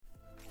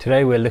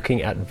Today we're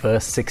looking at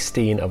verse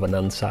 16 of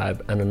Anand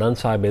Sahib, and Anand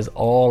Sahib is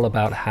all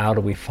about how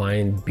do we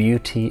find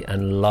beauty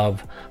and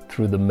love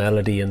through the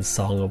melody and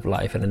song of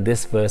life. And in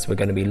this verse we're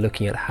going to be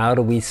looking at how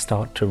do we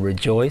start to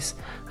rejoice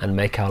and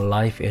make our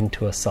life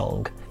into a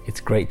song.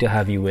 It's great to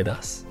have you with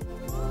us.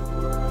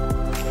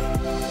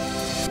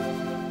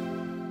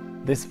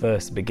 This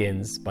verse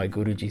begins by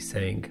Guruji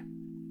saying,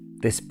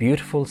 "This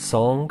beautiful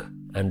song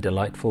and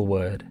delightful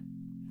word,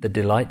 the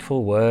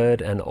delightful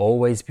word and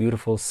always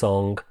beautiful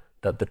song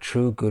that the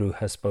true Guru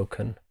has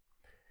spoken.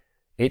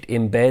 It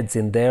embeds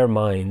in their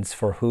minds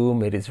for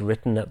whom it is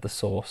written at the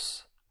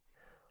source.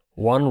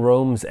 One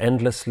roams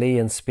endlessly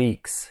and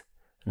speaks,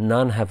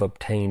 none have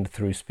obtained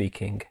through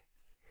speaking.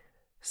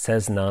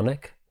 Says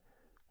Nanak,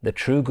 the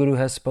true Guru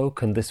has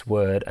spoken this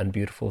word and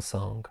beautiful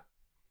song."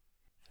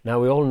 Now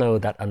we all know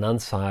that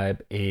Anand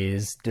Sahib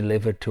is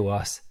delivered to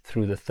us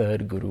through the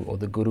third Guru, or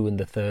the Guru in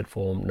the third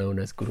form known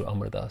as Guru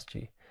Amar Das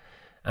Ji.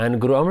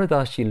 And Guru Amar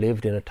Das Ji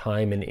lived in a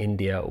time in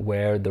India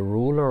where the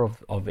ruler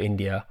of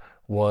India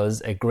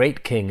was a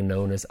great king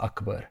known as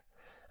Akbar.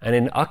 And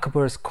in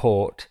Akbar's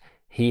court,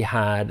 he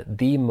had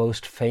the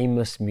most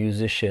famous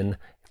musician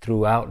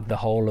throughout the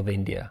whole of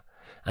India.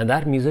 And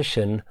that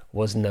musician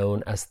was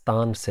known as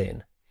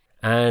Tansen.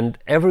 And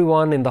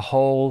everyone in the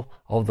whole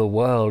of the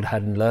world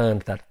had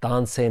learned that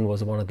Tansen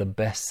was one of the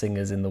best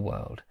singers in the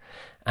world.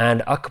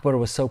 And Akbar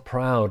was so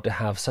proud to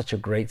have such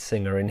a great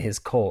singer in his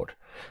court.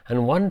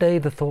 And one day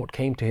the thought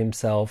came to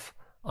himself,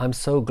 I'm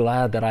so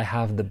glad that I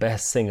have the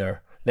best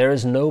singer. There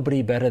is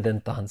nobody better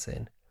than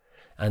Tansen.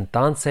 And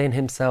Tansen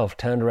himself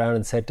turned around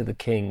and said to the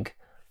king,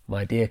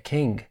 "My dear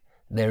king,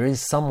 there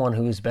is someone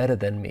who is better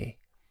than me."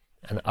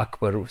 And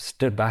Akbar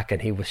stood back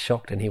and he was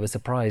shocked and he was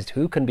surprised.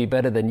 "Who can be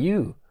better than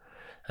you?"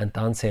 And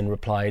Tansen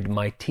replied,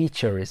 "My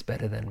teacher is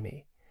better than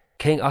me."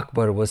 King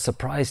Akbar was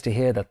surprised to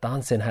hear that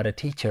Tansen had a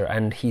teacher,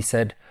 and he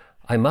said,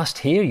 "I must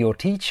hear your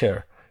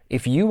teacher.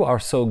 If you are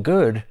so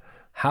good,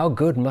 how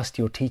good must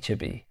your teacher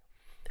be?"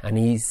 And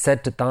he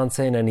said to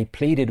Tansen and he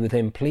pleaded with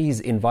him, "Please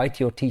invite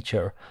your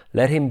teacher.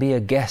 Let him be a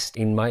guest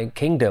in my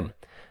kingdom.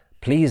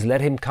 Please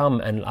let him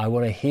come and I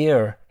want to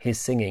hear his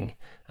singing."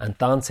 And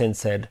Tansen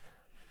said,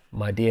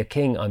 "My dear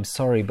king, I'm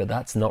sorry, but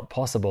that's not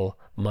possible.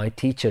 My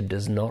teacher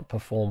does not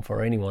perform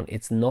for anyone.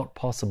 It's not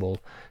possible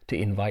to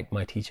invite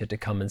my teacher to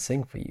come and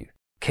sing for you."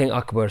 King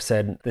Akbar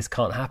said, "This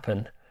can't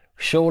happen.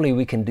 Surely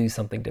we can do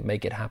something to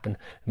make it happen.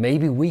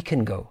 Maybe we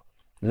can go.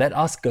 Let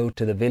us go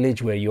to the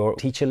village where your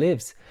teacher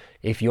lives.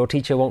 If your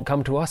teacher won't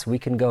come to us, we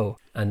can go."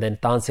 And then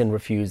Tansen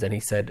refused and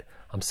he said,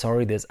 "I'm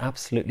sorry, there's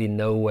absolutely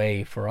no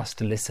way for us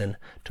to listen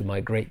to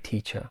my great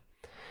teacher."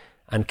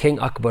 And King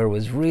Akbar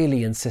was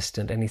really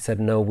insistent and he said,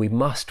 "No, we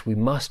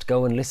must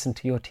go and listen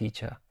to your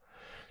teacher.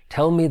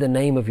 Tell me the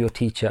name of your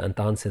teacher." And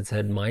Tansen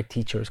said, "My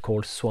teacher is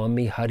called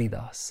Swami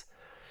Haridas.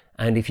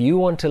 And if you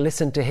want to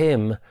listen to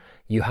him,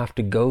 you have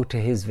to go to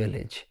his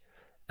village.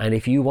 And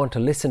if you want to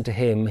listen to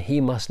him, he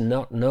must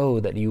not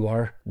know that you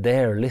are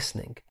there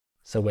listening."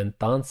 So when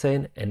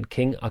Tansen and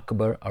King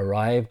Akbar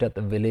arrived at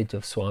the village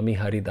of Swami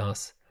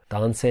Haridas,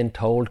 Tansen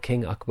told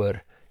King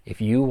Akbar, "If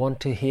you want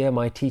to hear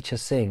my teacher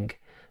sing,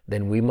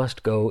 then we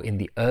must go in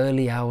the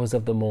early hours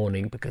of the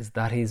morning because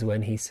that is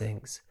when he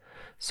sings."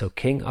 So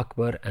King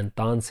Akbar and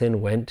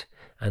Tansen went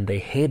and they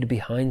hid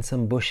behind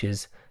some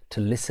bushes to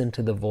listen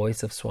to the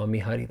voice of Swami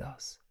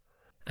Haridas.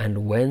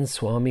 And when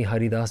Swami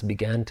Haridas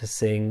began to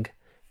sing,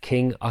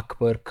 King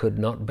Akbar could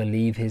not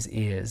believe his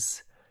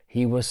ears.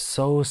 He was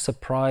so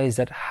surprised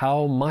at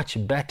how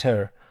much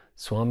better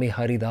Swami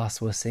Haridas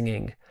was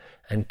singing.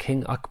 And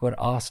King Akbar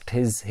asked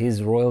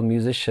his royal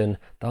musician,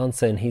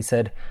 Tansen, he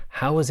said,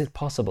 "How is it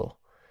possible?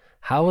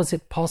 How is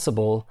it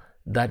possible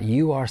that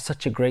you are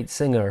such a great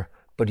singer,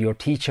 but your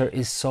teacher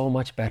is so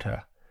much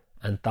better?"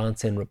 And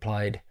Tansen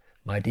replied,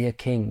 "My dear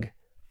king,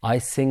 I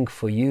sing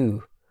for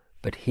you,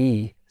 but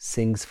he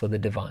sings for the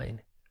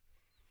divine."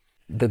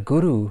 The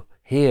Guru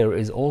here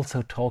is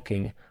also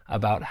talking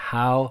about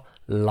how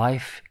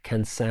life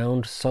can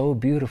sound so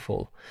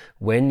beautiful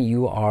when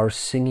you are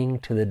singing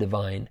to the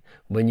divine.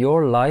 When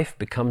your life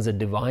becomes a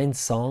divine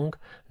song,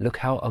 look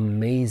how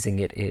amazing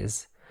it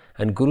is.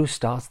 And Guru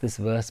starts this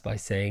verse by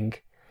saying,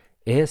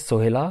 "Eh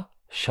sohila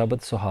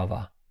shabad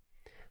sohava."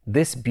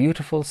 This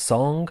beautiful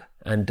song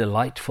and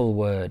delightful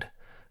word,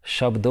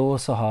 Shabdo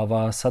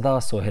sohava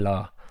sada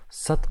sohila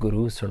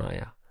Satguru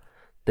sunaya.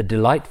 The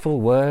delightful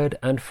word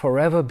and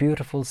forever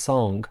beautiful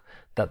song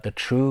that the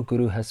true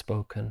Guru has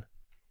spoken.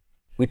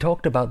 We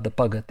talked about the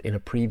Bhagat in a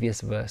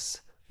previous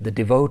verse, the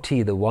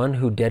devotee, the one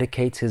who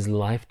dedicates his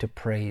life to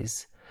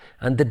praise.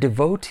 And the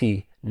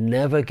devotee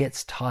never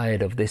gets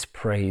tired of this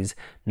praise,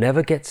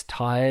 never gets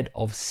tired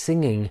of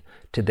singing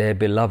to their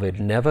beloved,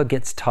 never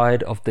gets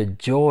tired of the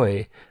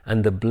joy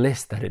and the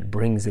bliss that it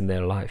brings in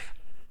their life.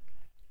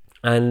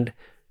 And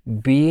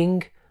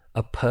being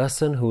a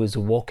person who is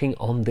walking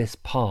on this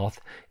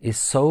path is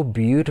so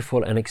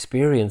beautiful an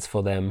experience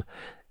for them.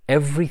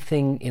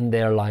 Everything in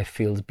their life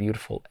feels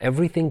beautiful.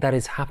 Everything that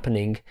is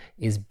happening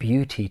is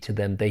beauty to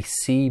them. They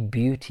see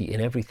beauty in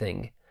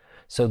everything.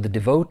 So the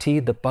devotee,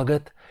 the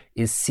Bhagat,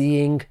 is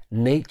seeing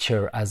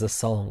nature as a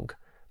song.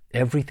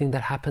 Everything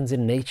that happens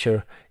in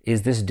nature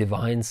is this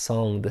divine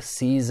song. The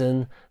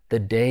season, the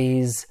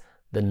days,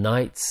 the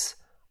nights,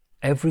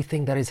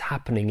 everything that is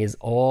happening is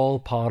all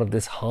part of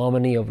this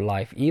harmony of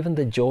life, even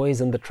the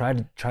joys and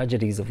the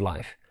tragedies of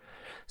life.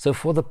 So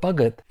for the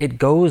Bhagat, it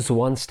goes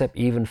one step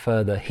even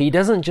further. He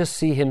doesn't just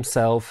see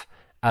himself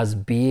as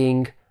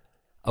being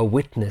a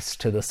witness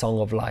to the song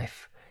of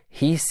life.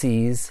 He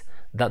sees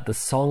that the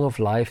song of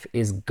life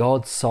is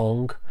God's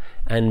song,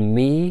 and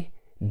me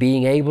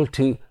being able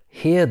to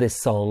hear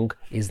this song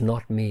is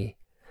not me.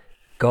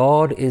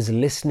 God is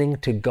listening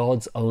to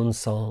God's own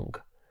song.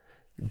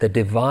 The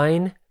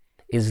divine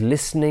is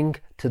listening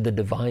to the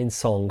divine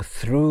song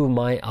through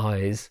my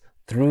eyes,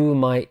 through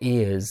my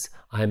ears.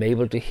 I'm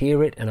able to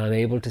hear it and I'm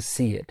able to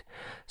see it.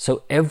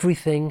 So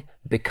everything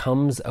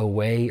becomes a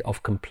way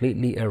of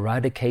completely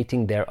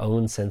eradicating their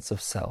own sense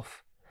of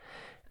self.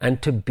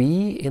 And to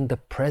be in the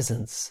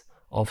presence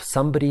of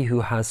somebody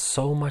who has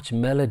so much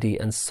melody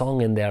and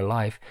song in their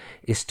life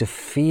is to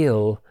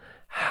feel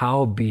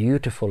how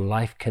beautiful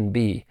life can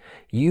be.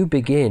 You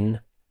begin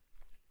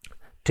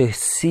to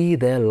see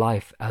their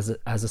life as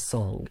a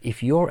song.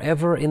 If you're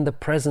ever in the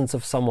presence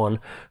of someone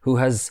who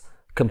has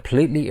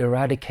completely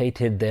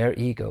eradicated their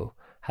ego,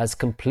 has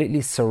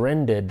completely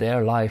surrendered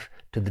their life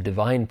to the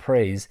divine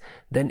praise,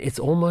 then it's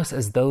almost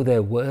as though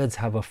their words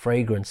have a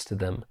fragrance to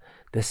them.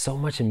 There's so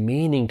much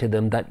meaning to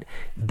them that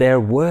their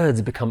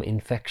words become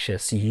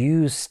infectious.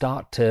 You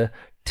start to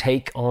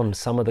take on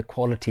some of the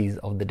qualities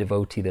of the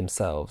devotee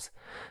themselves.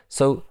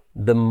 So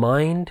the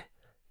mind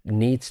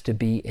needs to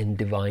be in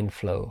divine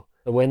flow.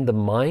 When the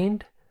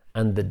mind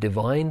and the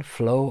divine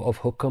flow of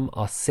hukam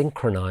are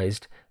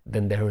synchronized,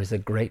 then there is a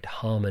great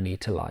harmony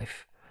to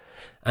life.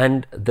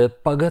 And the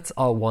Bhagats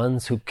are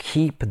ones who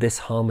keep this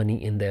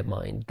harmony in their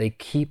mind. They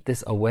keep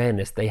this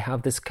awareness. They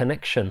have this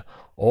connection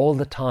all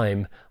the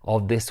time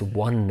of this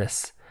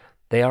oneness.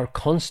 They are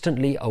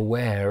constantly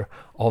aware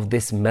of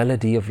this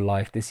melody of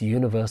life, this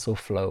universal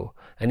flow.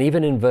 And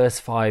even in verse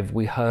 5,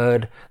 we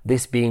heard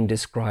this being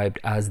described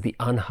as the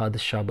Anhad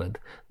Shabad,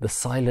 the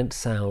silent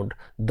sound,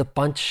 the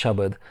Panch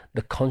Shabad,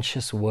 the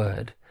conscious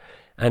word.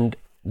 And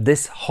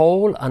this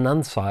whole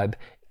Anand Sahib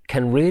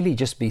can really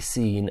just be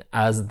seen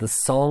as the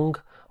song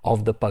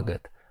of the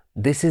Bhagat.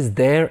 This is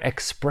their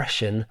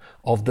expression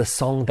of the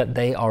song that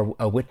they are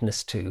a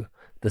witness to,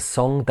 the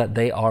song that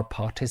they are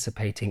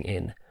participating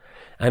in.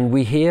 And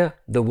we hear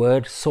the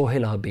word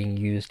Sohila being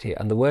used here.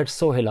 And the word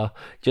Sohila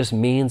just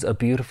means a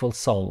beautiful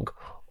song,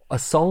 a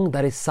song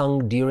that is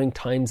sung during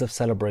times of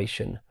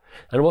celebration.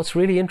 And what's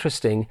really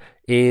interesting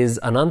is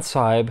Anand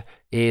Sahib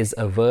is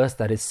a verse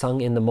that is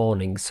sung in the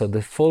morning. So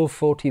the full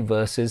 40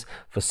 verses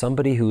for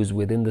somebody who's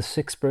within the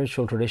Sikh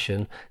spiritual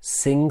tradition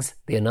sings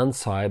the Anand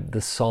Sahib,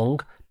 the song,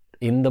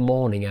 in the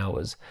morning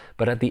hours.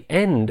 But at the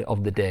end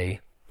of the day,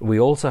 we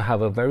also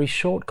have a very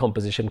short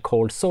composition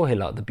called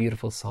Sohila, the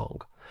beautiful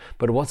song.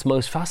 But what's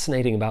most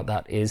fascinating about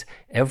that is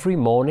every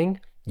morning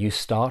you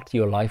start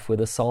your life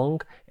with a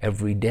song.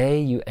 Every day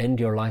you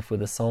end your life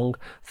with a song.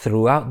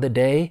 Throughout the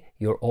day,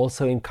 you're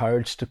also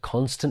encouraged to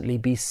constantly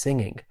be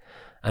singing.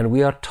 And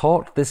we are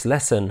taught this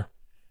lesson.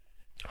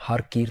 Har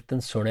kirtan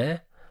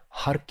sune,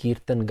 har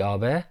kirtan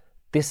gaave,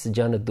 tis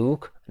jan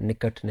dukh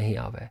nikat nahi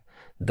aave.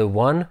 The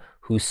one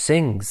who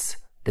sings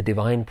the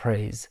divine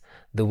praise,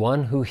 the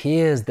one who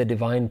hears the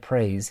divine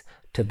praise,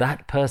 to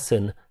that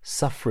person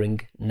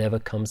suffering never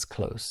comes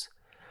close.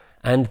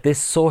 And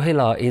this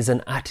Sohila is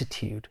an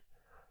attitude.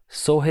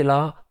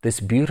 Sohila,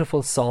 this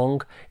beautiful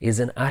song, is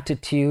an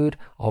attitude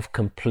of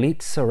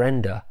complete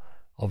surrender,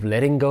 of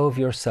letting go of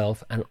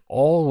yourself and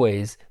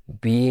always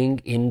being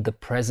in the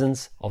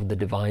presence of the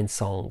divine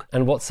song.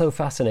 And what's so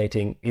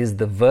fascinating is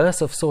the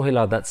verse of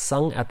Sohila that's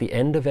sung at the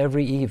end of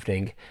every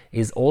evening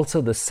is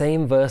also the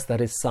same verse that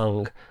is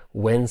sung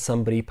when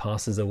somebody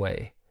passes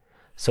away.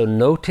 So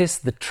notice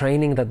the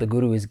training that the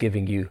Guru is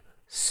giving you.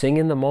 Sing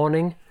in the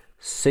morning,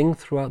 sing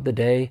throughout the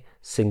day,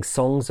 sing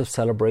songs of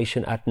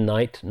celebration at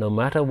night. No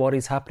matter what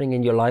is happening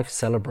in your life,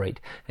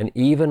 celebrate. And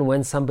even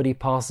when somebody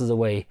passes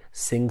away,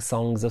 sing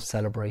songs of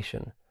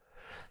celebration.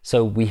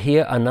 So we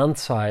hear Anand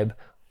Sahib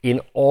in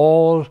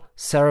all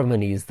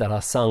ceremonies that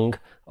are sung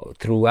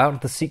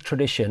throughout the Sikh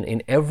tradition.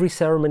 In every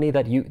ceremony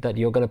that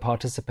you're going to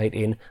participate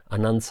in,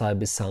 Anand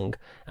Sahib is sung.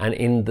 And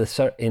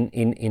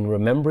in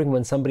remembering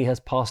when somebody has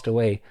passed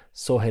away,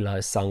 Sohila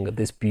is sung,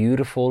 this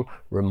beautiful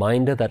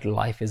reminder that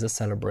life is a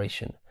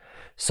celebration.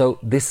 So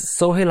this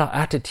Sohila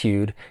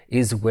attitude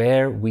is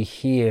where we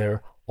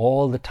hear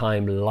all the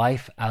time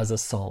life as a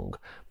song.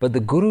 But the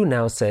Guru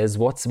now says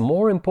what's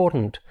more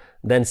important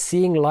than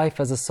seeing life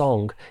as a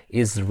song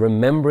is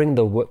remembering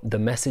the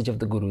message of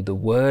the Guru, the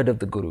word of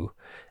the Guru.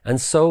 And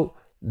so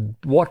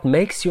what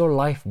makes your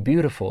life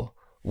beautiful,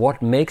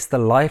 what makes the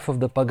life of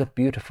the Bhagat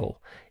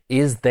beautiful,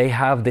 is they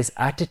have this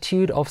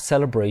attitude of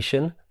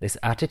celebration, this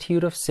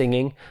attitude of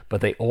singing, but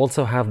they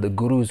also have the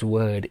Guru's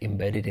word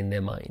embedded in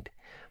their mind.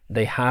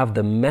 They have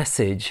the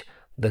message,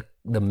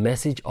 the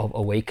message of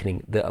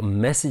awakening,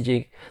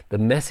 the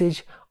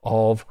message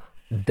of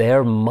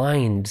their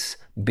minds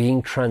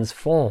being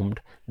transformed,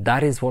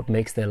 that is what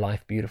makes their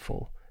life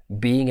beautiful.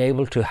 Being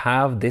able to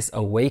have this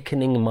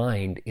awakening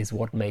mind is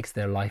what makes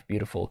their life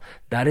beautiful.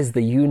 That is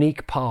the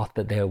unique path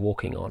that they are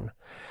walking on.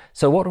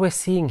 So what we're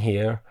seeing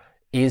here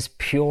is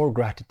pure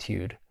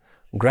gratitude.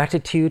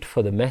 Gratitude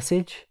for the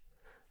message,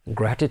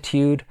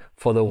 gratitude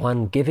for the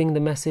one giving the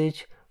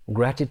message,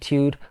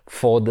 gratitude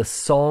for the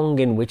song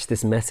in which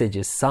this message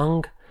is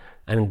sung,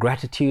 and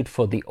gratitude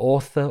for the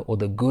author or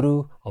the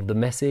guru of the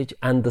message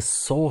and the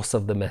source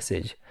of the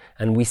message.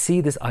 And we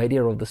see this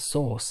idea of the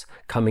source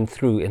coming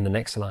through in the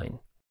next line.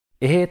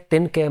 Eh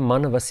tinke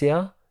man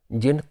vasya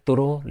jin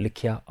turo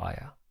likhya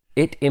aya.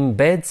 It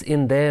embeds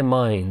in their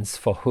minds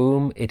for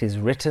whom it is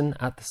written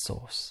at the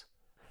source.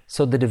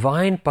 So the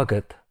divine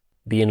Bhagat,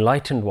 the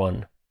enlightened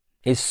one,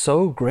 is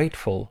so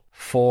grateful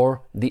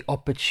for the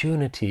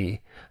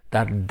opportunity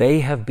that they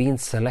have been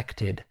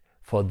selected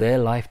for their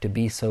life to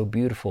be so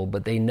beautiful,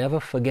 but they never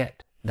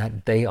forget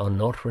that they are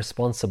not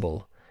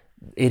responsible.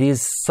 It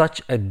is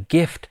such a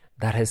gift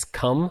that has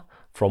come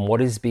from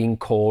what is being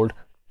called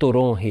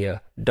Turon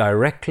here,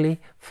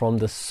 directly from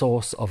the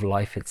source of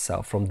life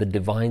itself, from the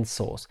divine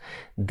source.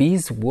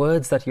 These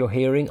words that you're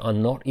hearing are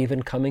not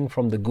even coming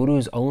from the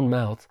Guru's own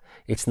mouth.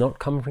 It's not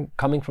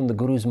coming from the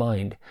Guru's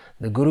mind.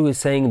 The Guru is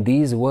saying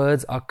these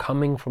words are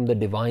coming from the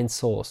divine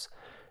source.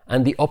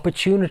 And the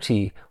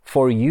opportunity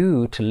for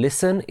you to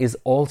listen is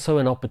also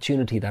an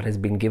opportunity that has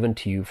been given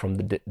to you from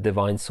the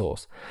divine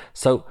source.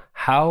 So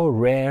how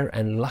rare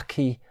and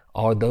lucky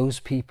are those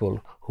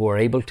people who are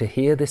able to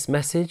hear this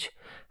message?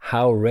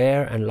 How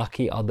rare and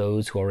lucky are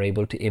those who are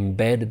able to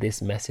embed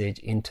this message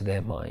into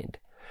their mind?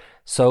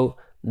 So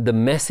the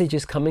message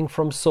is coming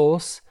from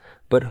source,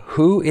 but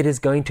who it is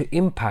going to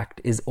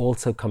impact is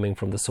also coming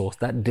from the source.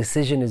 That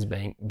decision is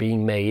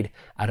being made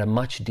at a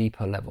much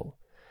deeper level.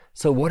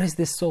 So what is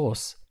this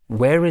source?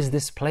 Where is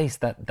this place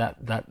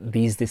that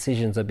these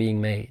decisions are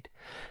being made?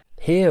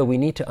 Here we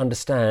need to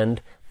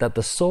understand that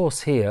the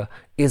source here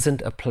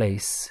isn't a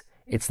place.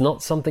 It's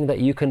not something that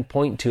you can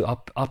point to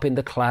up in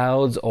the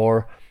clouds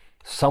or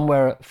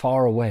somewhere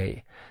far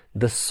away.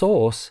 The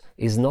source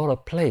is not a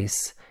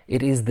place.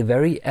 It is the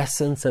very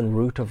essence and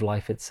root of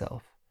life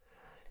itself.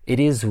 It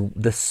is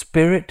the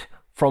spirit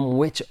from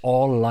which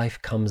all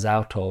life comes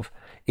out of.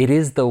 It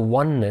is the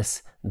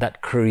oneness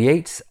that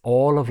creates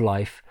all of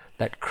life,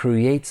 that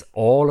creates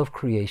all of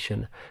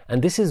creation.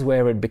 And this is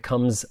where it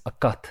becomes a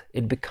cut.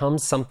 It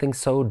becomes something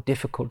so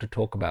difficult to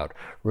talk about.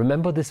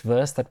 Remember this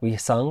verse that we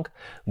sung,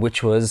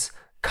 which was,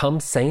 "Come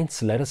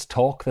saints, let us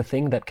talk the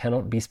thing that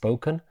cannot be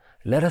spoken."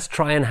 Let us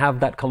try and have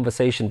that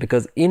conversation,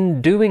 because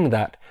in doing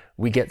that,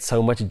 we get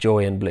so much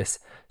joy and bliss.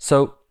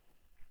 So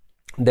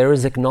there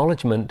is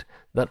acknowledgement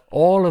that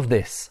all of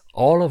this,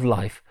 all of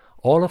life,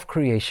 all of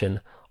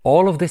creation,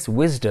 all of this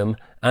wisdom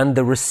and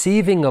the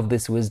receiving of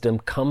this wisdom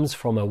comes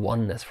from a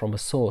oneness, from a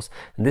source.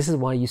 And this is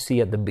why you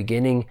see at the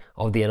beginning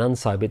of the Anand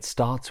Sahib, it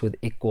starts with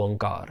Ik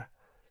Oankar.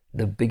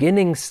 The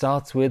beginning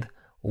starts with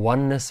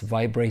oneness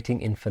vibrating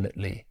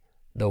infinitely.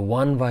 The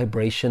one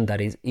vibration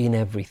that is in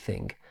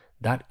everything.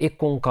 That Ik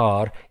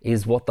Oankar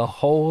is what the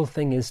whole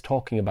thing is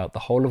talking about. The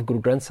whole of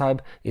Guru Granth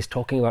Sahib is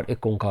talking about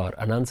Ik Oankar.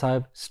 Anand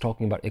Sahib is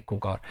talking about Ik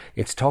Oankar.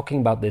 It's talking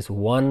about this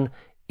one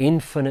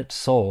infinite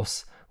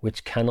source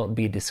which cannot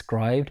be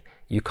described.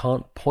 You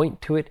can't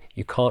point to it,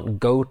 you can't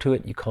go to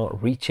it, you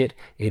can't reach it.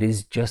 It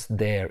is just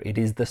there. It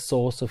is the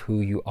source of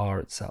who you are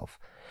itself.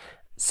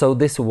 So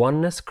this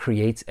oneness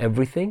creates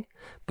everything,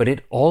 but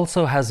it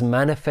also has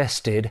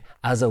manifested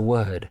as a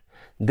word.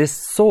 This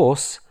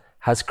source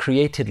has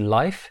created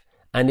life,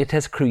 and it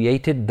has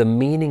created the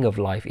meaning of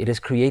life. It has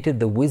created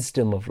the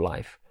wisdom of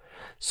life.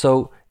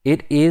 So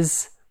it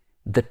is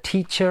the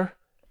teacher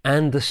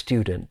and the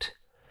student.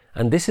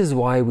 And this is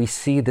why we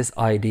see this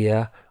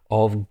idea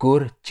of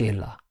Gur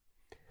Chela.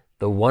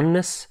 The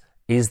oneness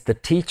is the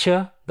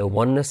teacher, the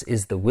oneness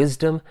is the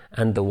wisdom,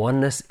 and the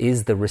oneness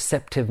is the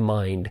receptive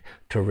mind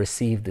to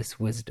receive this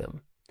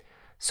wisdom.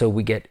 So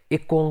we get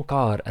Ik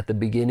Oankar at the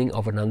beginning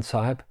of Anand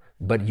Sahib,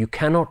 but you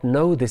cannot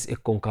know this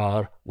Ik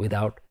Oankar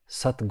without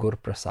Satgur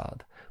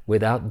Prasad,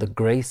 without the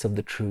grace of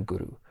the true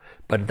Guru.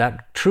 But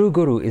that true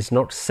Guru is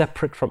not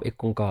separate from Ik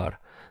Oankar.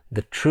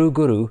 The true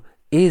Guru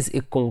is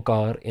Ik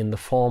Oankar in the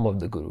form of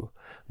the Guru.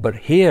 But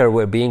here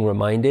we're being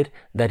reminded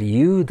that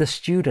you, the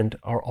student,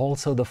 are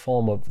also the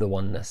form of the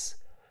oneness.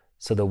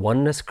 So the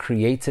oneness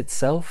creates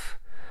itself,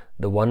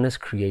 the oneness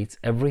creates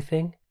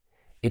everything,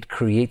 it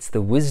creates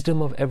the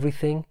wisdom of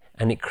everything,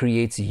 and it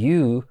creates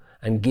you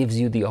and gives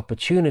you the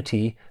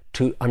opportunity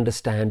to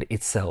understand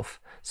itself.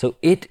 So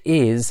it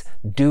is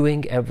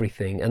doing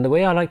everything. And the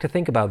way I like to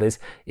think about this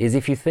is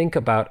if you think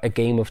about a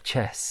game of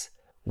chess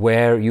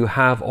where you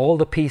have all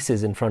the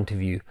pieces in front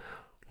of you.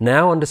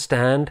 Now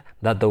understand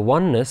that the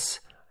oneness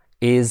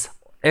is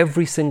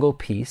every single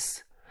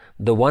piece.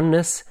 The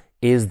oneness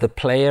is the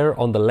player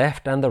on the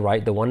left and the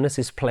right. The oneness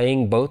is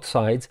playing both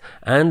sides,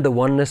 and the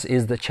oneness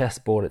is the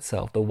chessboard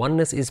itself. The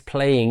oneness is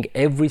playing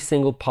every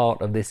single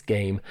part of this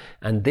game.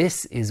 And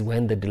this is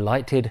when the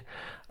delighted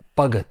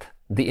Bhagat,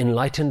 the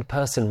enlightened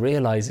person,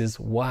 realizes,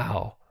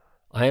 wow,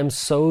 I am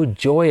so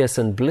joyous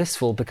and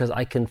blissful because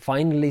I can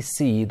finally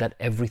see that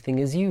everything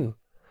is you.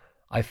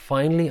 I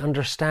finally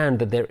understand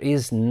that there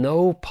is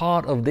no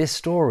part of this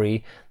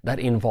story that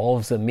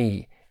involves a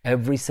me.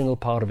 Every single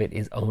part of it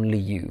is only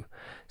you.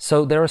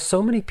 So there are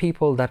so many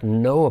people that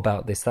know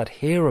about this, that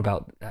hear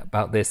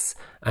about this,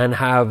 and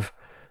have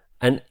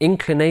an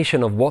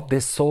inclination of what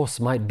this source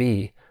might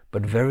be,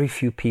 but very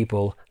few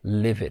people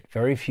live it.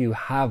 Very few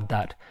have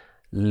that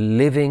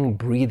living,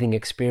 breathing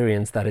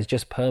experience that is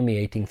just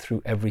permeating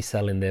through every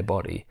cell in their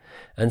body.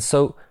 And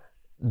so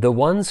the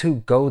ones who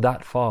go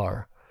that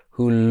far,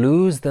 who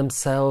lose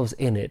themselves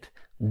in it,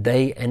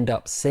 they end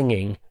up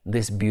singing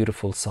this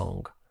beautiful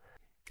song.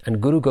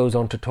 And Guru goes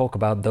on to talk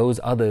about those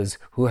others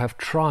who have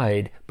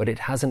tried, but it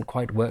hasn't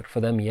quite worked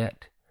for them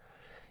yet.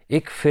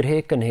 Ik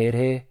firhe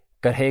kanhere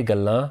karhe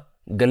galla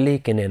galli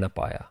kine na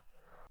paya.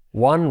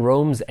 One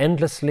roams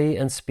endlessly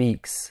and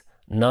speaks,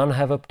 none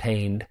have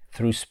obtained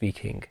through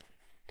speaking.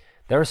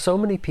 There are so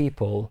many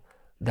people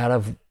that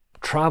have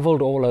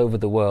traveled all over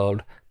the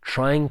world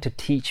trying to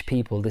teach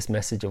people this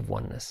message of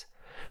oneness.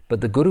 But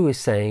the Guru is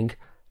saying,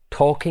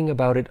 talking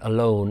about it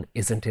alone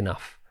isn't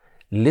enough.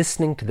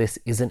 Listening to this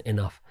isn't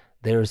enough.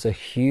 There is a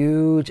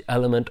huge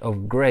element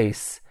of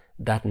grace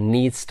that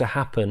needs to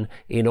happen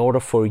in order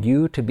for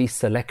you to be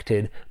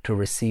selected to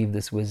receive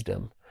this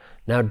wisdom.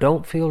 Now,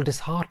 don't feel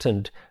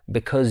disheartened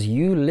because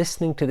you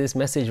listening to this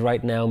message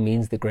right now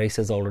means the grace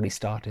has already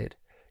started.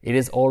 It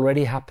is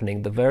already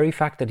happening. The very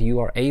fact that you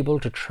are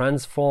able to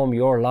transform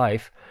your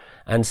life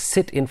and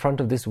sit in front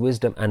of this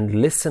wisdom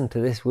and listen to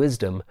this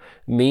wisdom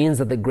means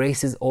that the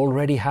grace is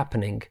already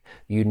happening.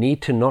 You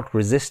need to not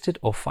resist it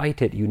or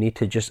fight it. You need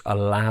to just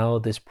allow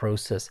this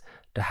process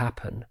to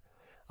happen.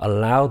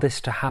 Allow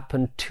this to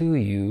happen to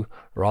you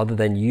rather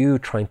than you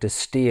trying to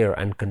steer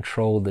and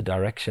control the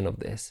direction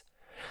of this.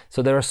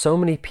 So there are so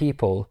many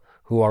people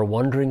who are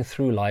wandering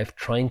through life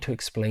trying to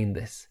explain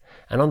this.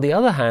 And on the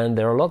other hand,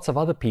 there are lots of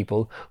other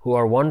people who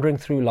are wandering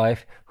through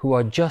life who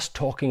are just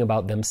talking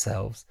about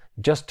themselves,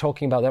 just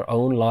talking about their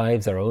own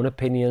lives, their own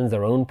opinions,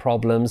 their own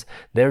problems.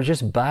 They're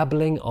just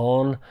babbling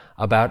on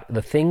about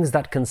the things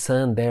that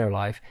concern their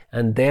life,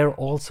 and they're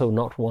also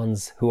not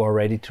ones who are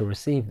ready to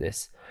receive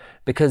this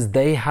because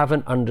they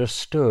haven't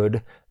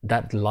understood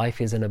that life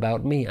isn't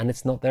about me, and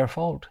it's not their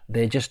fault.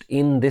 They're just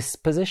in this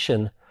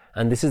position.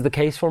 And this is the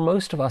case for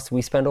most of us.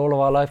 We spend all of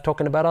our life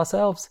talking about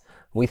ourselves.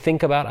 We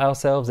think about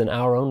ourselves and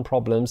our own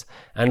problems,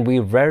 and we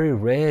very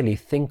rarely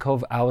think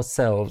of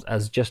ourselves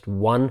as just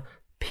one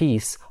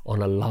piece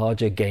on a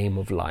larger game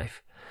of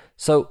life.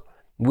 So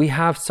we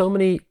have so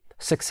many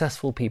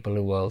successful people in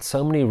the world,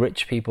 so many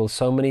rich people,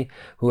 so many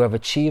who have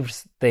achieved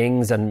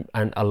things and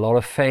a lot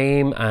of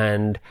fame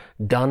and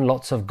done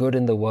lots of good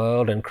in the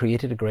world and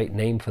created a great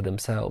name for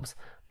themselves.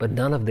 But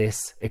none of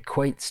this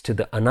equates to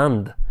the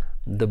anand,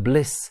 the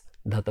bliss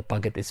that the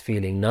Bhagat is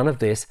feeling. None of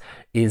this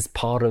is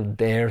part of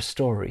their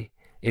story.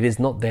 It is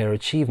not their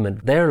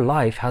achievement. Their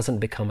life hasn't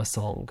become a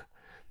song.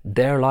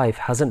 Their life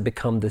hasn't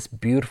become this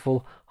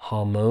beautiful,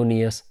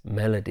 harmonious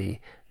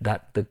melody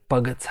that the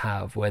Bhagats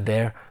have, where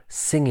they're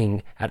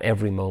singing at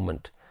every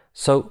moment.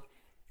 So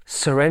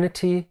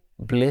serenity,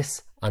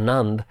 bliss,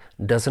 anand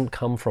doesn't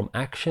come from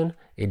action.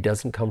 It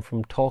doesn't come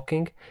from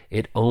talking.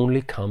 It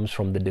only comes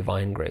from the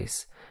divine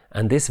grace.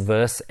 And this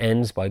verse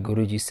ends by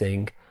Guruji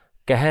saying,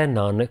 Kahe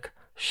Nanak,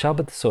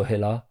 Shabad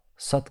Sohila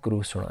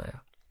Satguru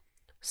Sunaya.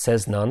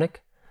 Says Nanak,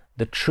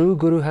 the true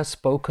Guru has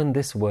spoken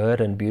this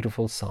word and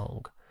beautiful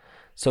song.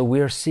 So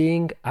we are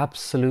seeing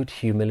absolute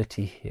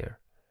humility here.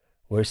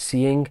 We're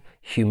seeing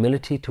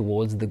humility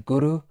towards the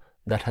Guru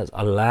that has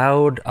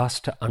allowed us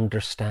to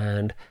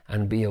understand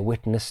and be a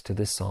witness to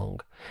this song.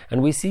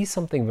 And we see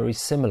something very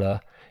similar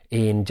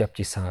in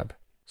Japji Sahib.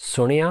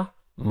 Suniya,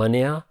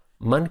 Manya,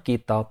 Man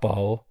Kita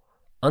Pao,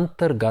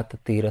 Antargat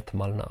Tirath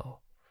Malnao.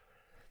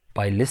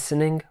 By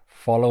listening,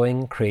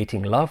 following,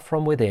 creating love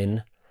from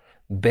within,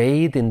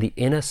 bathe in the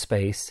inner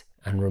space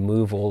and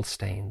remove all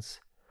stains.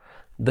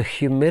 The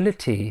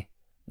humility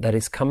that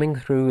is coming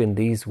through in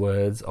these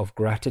words of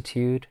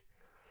gratitude,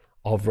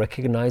 of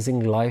recognizing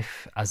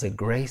life as a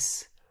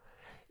grace,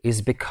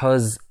 is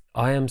because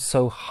I am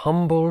so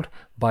humbled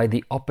by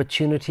the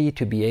opportunity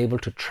to be able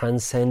to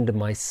transcend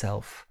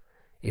myself,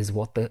 is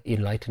what the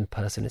enlightened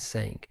person is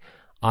saying.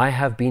 I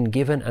have been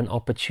given an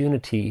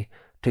opportunity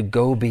to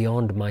go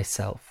beyond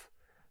myself,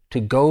 to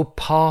go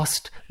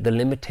past the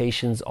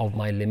limitations of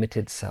my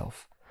limited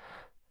self.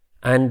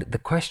 And the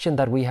question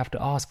that we have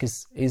to ask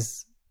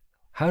is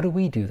how do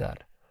we do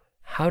that?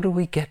 How do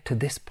we get to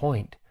this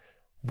point?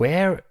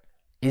 Where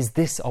is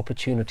this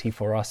opportunity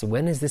for us?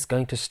 When is this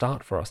going to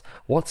start for us?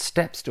 What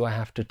steps do I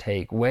have to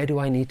take? Where do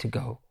I need to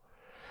go?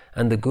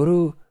 And the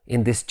Guru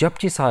in this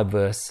Japji Sahib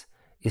verse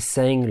is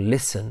saying,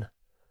 listen,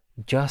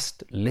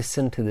 just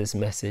listen to this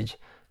message.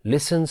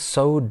 Listen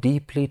so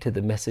deeply to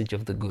the message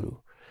of the Guru.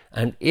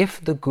 And if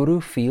the Guru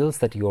feels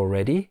that you're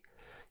ready,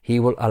 he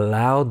will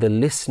allow the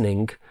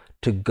listening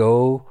to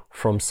go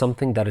from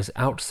something that is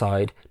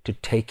outside to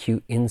take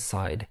you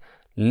inside.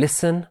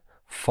 Listen,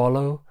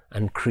 follow,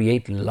 and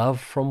create love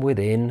from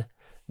within.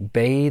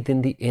 bathe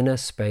in the inner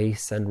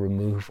space and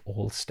remove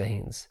all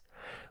stains.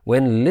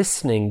 When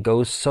listening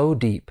goes so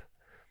deep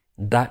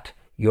that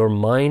your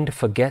mind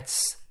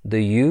forgets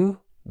the you,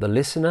 the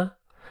listener,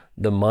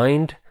 the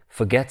mind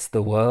forgets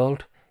the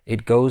world,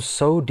 it goes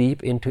so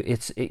deep into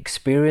its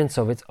experience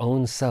of its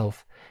own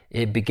self,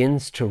 it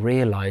begins to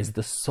realize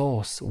the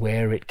source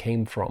where it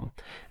came from.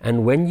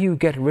 And when you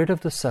get rid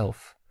of the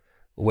self,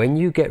 when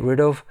you get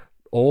rid of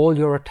all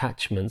your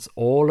attachments,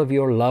 all of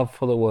your love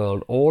for the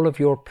world, all of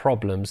your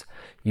problems,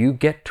 you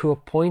get to a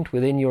point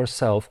within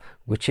yourself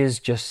which is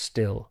just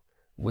still,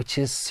 which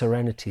is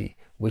serenity,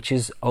 which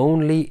is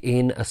only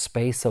in a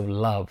space of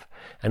love.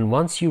 And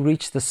once you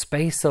reach the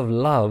space of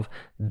love,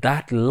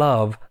 that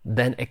love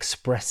then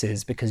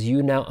expresses, because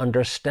you now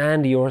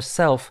understand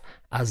yourself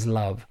as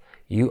love.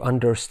 You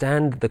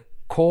understand the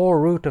core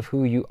root of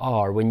who you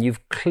are. When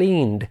you've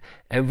cleaned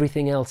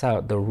everything else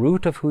out, the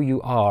root of who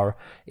you are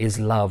is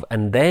love.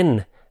 And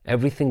then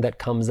everything that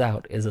comes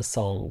out is a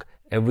song.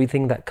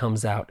 Everything that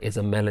comes out is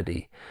a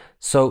melody.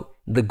 So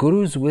the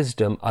Guru's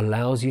wisdom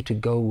allows you to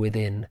go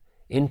within,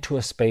 into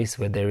a space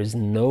where there is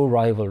no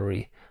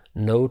rivalry,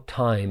 no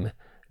time,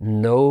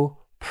 no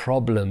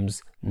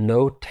problems,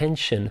 no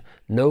tension,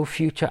 no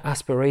future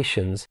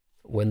aspirations.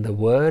 When the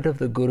word of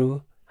the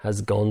Guru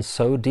has gone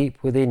so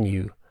deep within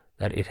you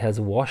that it has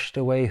washed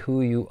away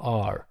who you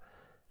are,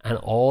 and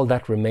all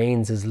that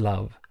remains is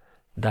love,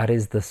 that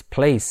is the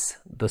place,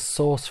 the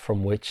source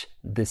from which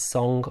this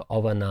song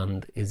of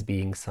Anand is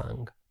being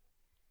sung.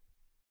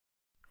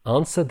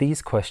 Answer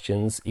these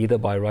questions either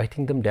by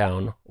writing them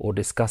down or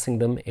discussing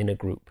them in a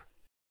group.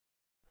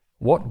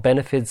 What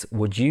benefits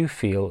would you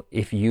feel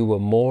if you were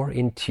more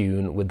in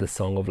tune with the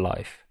song of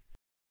life?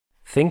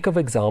 Think of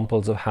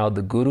examples of how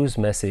the Guru's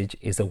message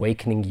is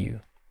awakening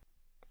you.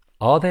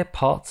 Are there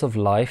parts of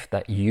life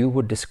that you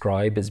would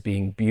describe as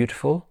being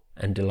beautiful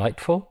and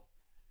delightful?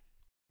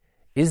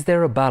 Is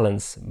there a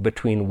balance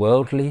between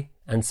worldly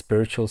and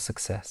spiritual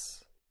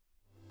success?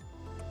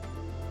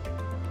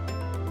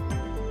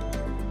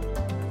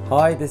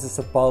 Hi, this is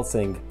Sapal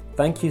Singh.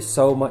 Thank you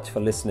so much for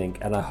listening,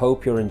 and I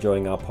hope you're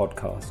enjoying our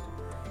podcast.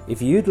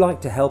 If you'd like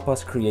to help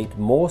us create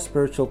more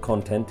spiritual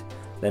content,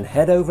 then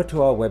head over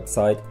to our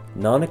website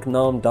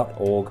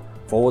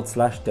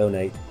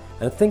nanaknaam.org/donate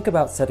and think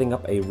about setting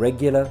up a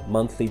regular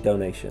monthly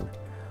donation.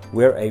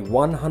 We're a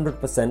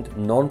 100%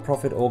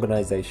 non-profit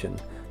organization,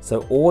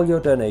 so all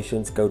your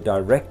donations go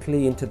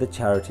directly into the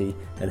charity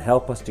and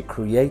help us to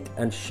create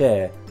and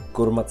share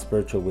Gurmat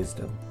spiritual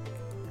wisdom.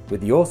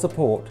 With your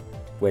support,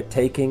 we're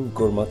taking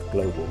Gurmat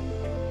global.